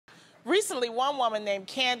recently, one woman named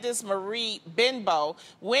Candice Marie Benbow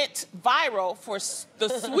went viral for the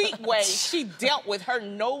sweet way she dealt with her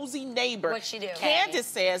nosy neighbor. What'd she do? Candice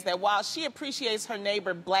says that while she appreciates her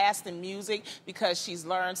neighbor blasting music because she's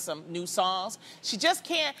learned some new songs, she just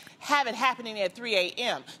can't have it happening at 3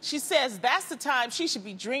 a.m. She says that's the time she should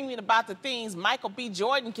be dreaming about the things Michael B.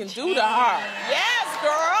 Jordan can do to her. Yes,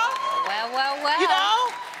 girl. Well, well, well. You know?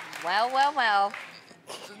 Well, well, well.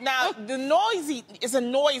 Now, it's a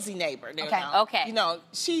noisy neighbor. There okay, now. okay. You know,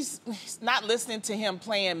 she's not listening to him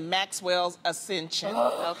playing Maxwell's Ascension.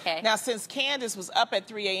 Okay. Now, since Candice was up at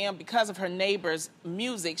 3 a.m. because of her neighbor's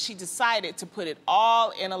music, she decided to put it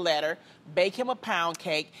all in a letter, bake him a pound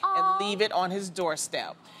cake, and leave it on his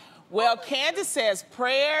doorstep. Well, Candice says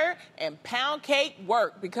prayer and pound cake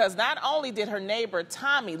work because not only did her neighbor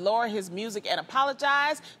Tommy lower his music and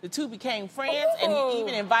apologize, the two became friends, and he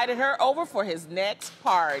even invited her over for his next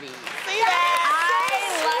party. See that?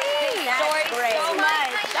 I love this story so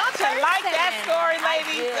much. Don't you like that story,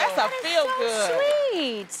 ladies? That's a feel-good.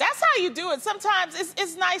 Sweet. That's how you do it. Sometimes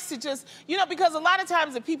it's nice to just, you know, because a lot of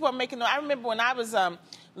times the people are making, I remember when I was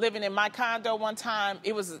living in my condo one time,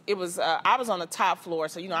 I was on the top floor,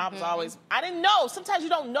 so, you know, I was always, I didn't know. Sometimes you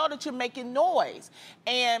don't know that you're making noise.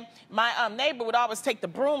 And my neighbor would always take the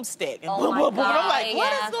broomstick and boom, boom, boom. And I'm like,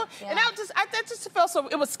 what is going on? And that just felt so,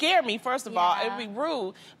 it would scare me, first of all. It would be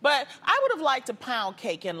rude. But I would have liked a pound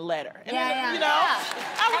cake and a letter. And you know,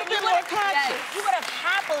 I would have been more conscious. You would have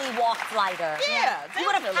happily walked lighter. Yeah, you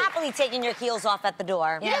would have happily taken your heels off at the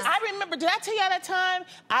door. Yes, I remember, did I tell you that time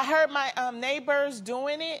I heard my neighbors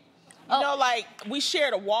doing it? You know, like, we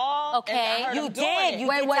shared a wall. Okay. You did.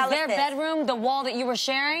 Wait, was their bedroom the wall that you were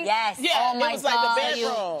sharing? Yes. Yeah, oh my it was like God. the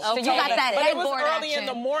bedroom. So you got that But it was headboard early action. in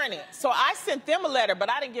the morning. So I sent them a letter, but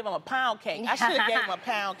I didn't give them a pound cake. I should have gave them a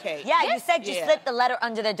pound cake. Yeah, you said you slipped the letter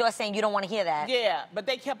under their door saying you don't want to hear that. Yeah, but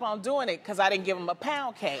they kept on doing it because I didn't give them a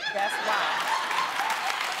pound cake. That's why.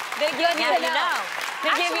 They give you Now you know. They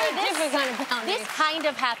give you a different kind of pound This cake. kind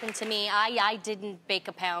of happened to me. I didn't bake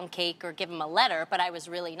a pound cake or give him a letter, but I was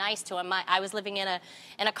really nice to him. I was living in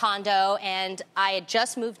a condo, and I had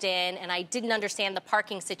just moved in, and I didn't understand the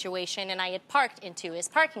parking situation, and I had parked into his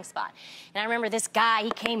parking spot. And I remember this guy,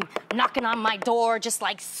 he came knocking on my door, just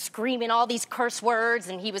like screaming all these curse words,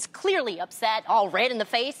 and he was clearly upset, all red in the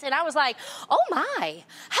face, and I was like, oh my,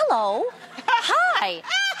 hello, hi,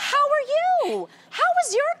 how are you? How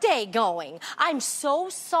was your day going? I'm so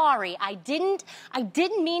sorry. I didn't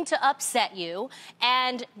mean to upset you.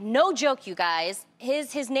 And no joke, you guys,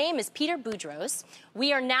 his name is Peter Boudros.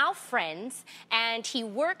 We are now friends, and he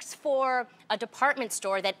works for a department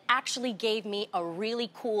store that actually gave me a really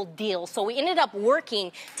cool deal. So we ended up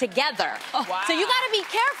working together. Oh, wow. So you gotta be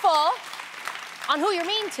careful on who you're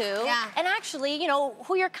mean to, and actually, you know,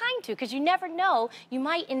 who you're kind to, because you never know, you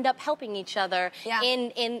might end up helping each other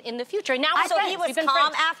in the future. And now we're So friends. he was We've been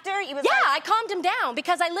calm friends. after? He was I calmed him down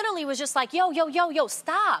because I literally was just like, yo,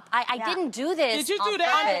 stop. I didn't do this. Did you do on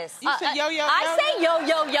that? purpose. You said yo. I say yo.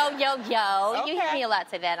 Okay. You hear me a lot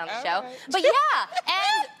say that on the show. Right. But yeah,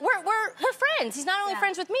 and we're friends. He's not only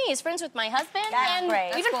friends with me, he's friends with my husband. That's and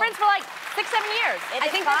great. we've That's been friends for like 6-7 years. I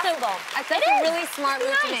think that's a really smart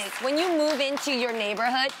move to make. When you move into your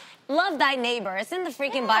neighborhood, love thy neighbor. It's in the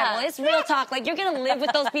freaking Bible. It's real talk. Like, you're going to live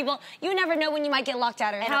with those people. You never know when you might get locked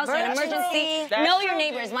out of your house or an emergency. Know your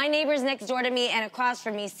neighbors. My neighbor's next door to me and across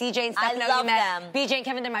from me, CJ and Stefano. I love you met. them. BJ and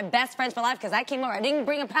Kevin, they're my best friends for life because I came over. I didn't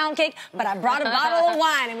bring a pound cake, but I brought a bottle of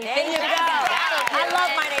wine. And we There you go. I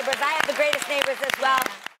love my neighbors. I have the greatest neighbors as well.